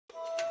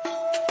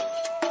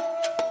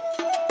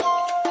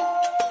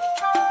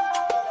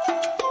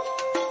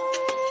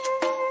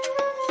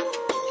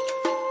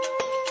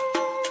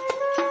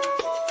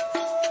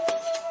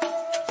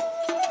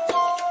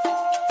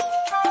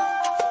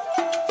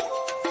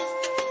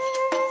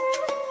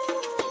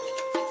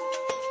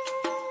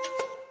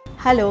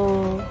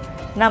Hello,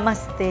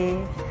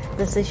 Namaste.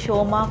 This is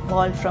Shoma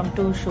Paul from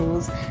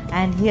Tushus,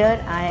 and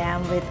here I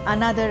am with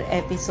another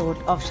episode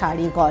of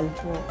Saree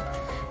Golpo.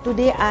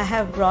 Today I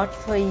have brought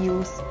for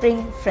you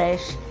spring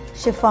fresh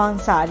chiffon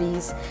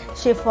sarees,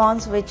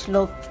 chiffons which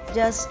look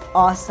just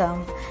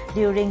awesome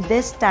during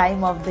this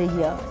time of the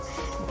year.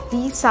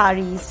 These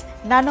sarees,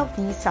 none of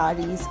these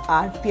sarees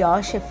are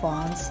pure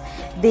chiffons.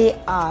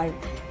 They are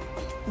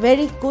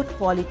very good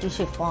quality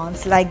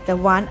chiffons like the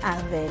one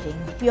I'm wearing.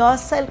 Pure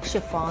silk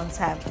chiffons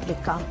have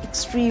become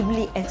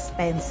extremely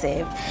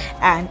expensive,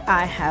 and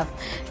I have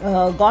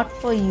got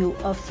for you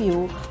a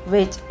few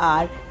which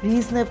are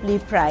reasonably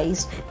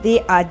priced.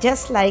 They are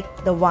just like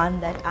the one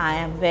that I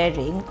am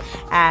wearing,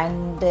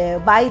 and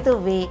by the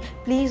way,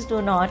 please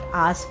do not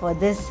ask for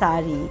this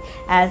saree,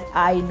 as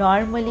I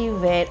normally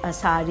wear a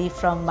saree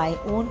from my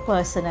own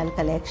personal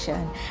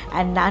collection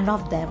and none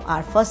of them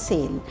are for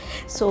sale.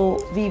 So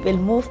we will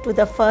move to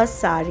the first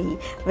saree,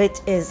 which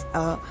is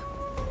a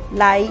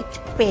light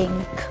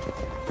pink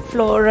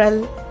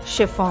floral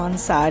chiffon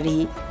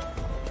saree.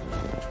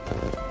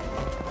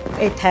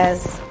 It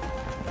has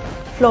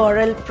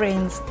floral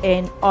prints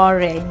in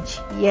orange,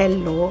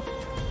 yellow.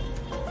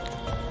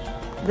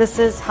 This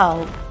is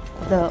how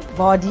the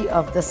body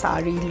of the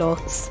saree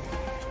looks.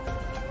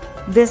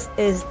 This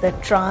is the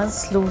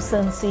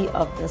translucency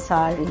of the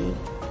saree.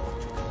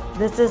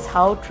 This is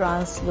how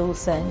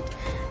translucent,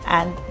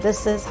 and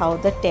this is how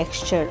the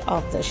texture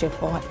of the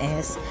chiffon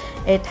is.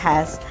 It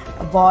has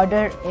a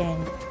border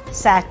in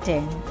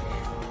satin,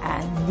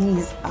 and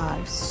these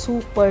are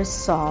super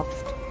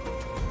soft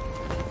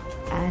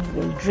and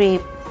will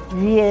drape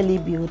really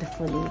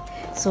beautifully.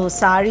 So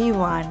saree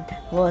 1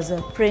 was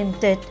a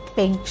printed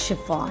pink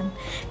chiffon.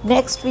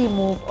 Next we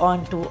move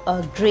on to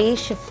a grey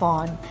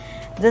chiffon.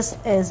 This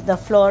is the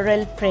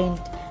floral print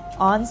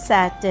on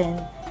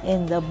satin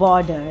in the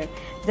border.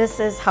 This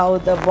is how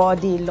the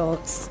body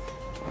looks.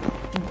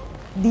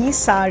 These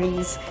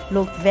sarees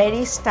look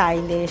very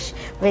stylish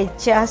with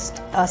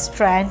just a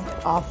strand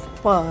of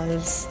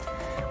pearls,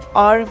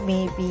 or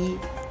maybe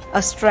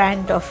a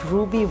strand of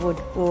ruby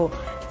would go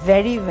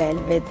very well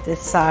with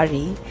this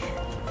saree.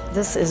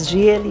 This is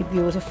really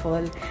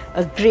beautiful.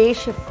 A grey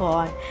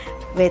chiffon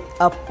with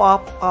a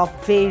pop of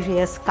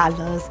various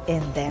colors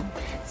in them.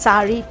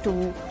 Saree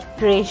 2,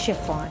 grey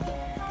chiffon.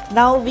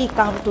 Now we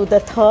come to the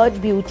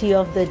third beauty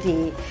of the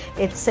day.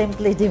 It's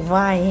simply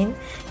divine.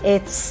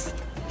 It's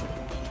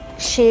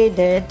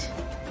shaded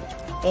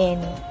in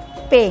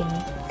pink,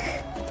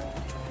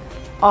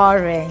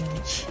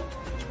 orange,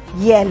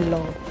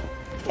 yellow.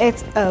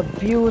 It's a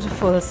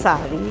beautiful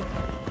saree.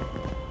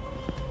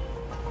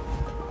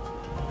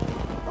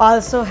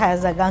 Also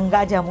has a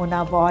Ganga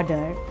Jamuna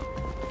border,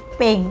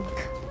 pink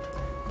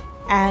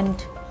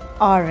and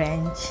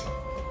orange,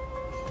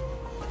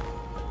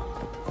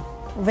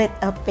 with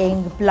a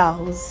pink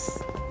blouse.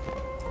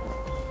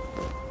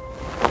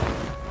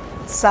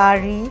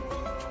 Saree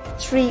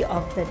 3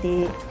 of the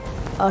day,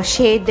 a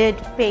shaded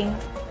pink,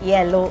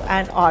 yellow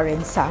and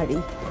orange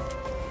saree.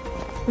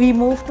 We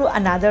move to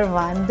another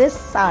one. This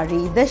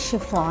saree, this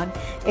chiffon,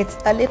 it's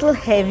a little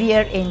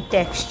heavier in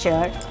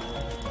texture.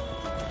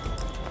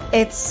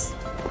 It's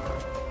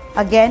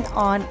again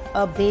on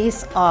a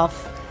base of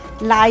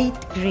light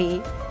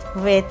grey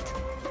with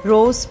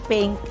rose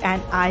pink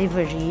and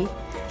ivory,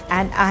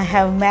 and I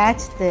have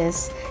matched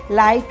this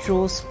light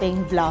rose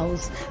pink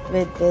blouse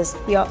with this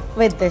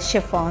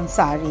chiffon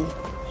saree.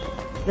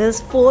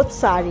 This fourth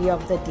saree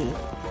of the day.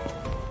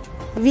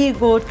 We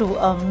go to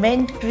a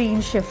mint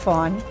green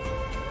chiffon.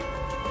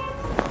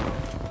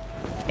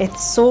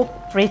 It's so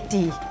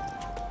pretty.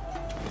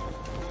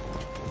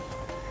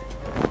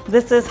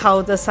 This is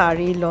how the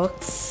saree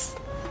looks.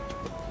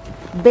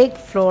 Big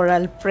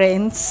floral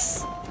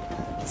prints,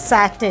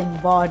 satin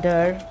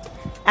border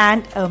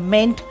and a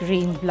mint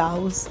green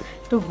blouse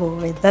to go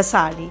with the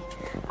saree.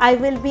 I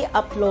will be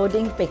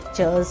uploading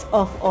pictures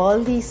of all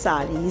these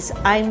sarees.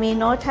 I may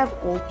not have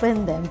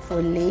opened them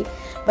fully,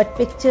 but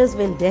pictures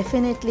will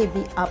definitely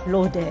be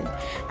uploaded.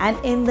 And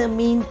in the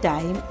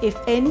meantime, if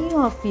any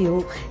of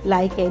you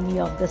like any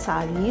of the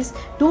sarees,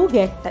 do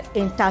get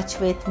in touch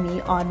with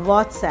me on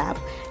WhatsApp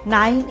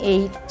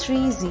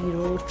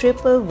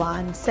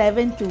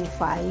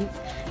 9830111725,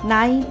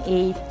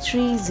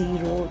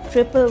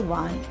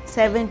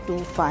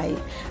 9830111725.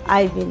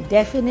 I will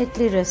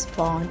definitely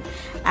respond.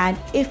 And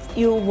if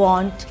you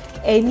want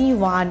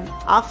anyone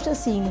after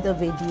seeing the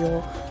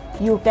video,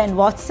 you can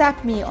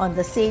WhatsApp me on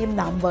the same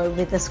number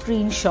with a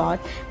screenshot,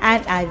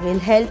 and I will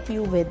help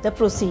you with the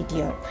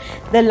procedure.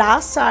 The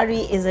last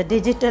saree is a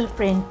digital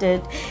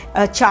printed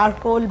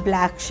charcoal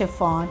black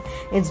chiffon.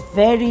 It's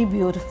very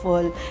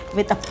beautiful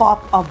with a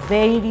pop of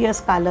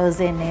various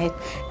colors in it,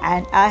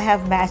 and I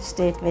have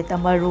matched it with a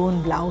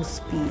maroon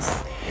blouse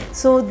piece.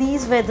 So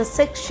these were the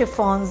 6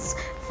 chiffons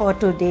for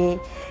today.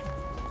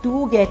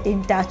 Do get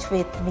in touch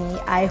with me.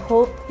 I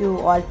hope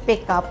you all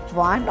pick up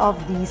one of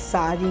these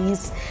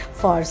sarees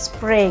for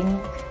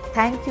spring.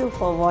 Thank you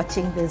for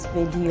watching this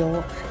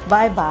video.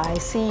 Bye bye.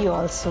 See you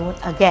all soon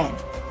again.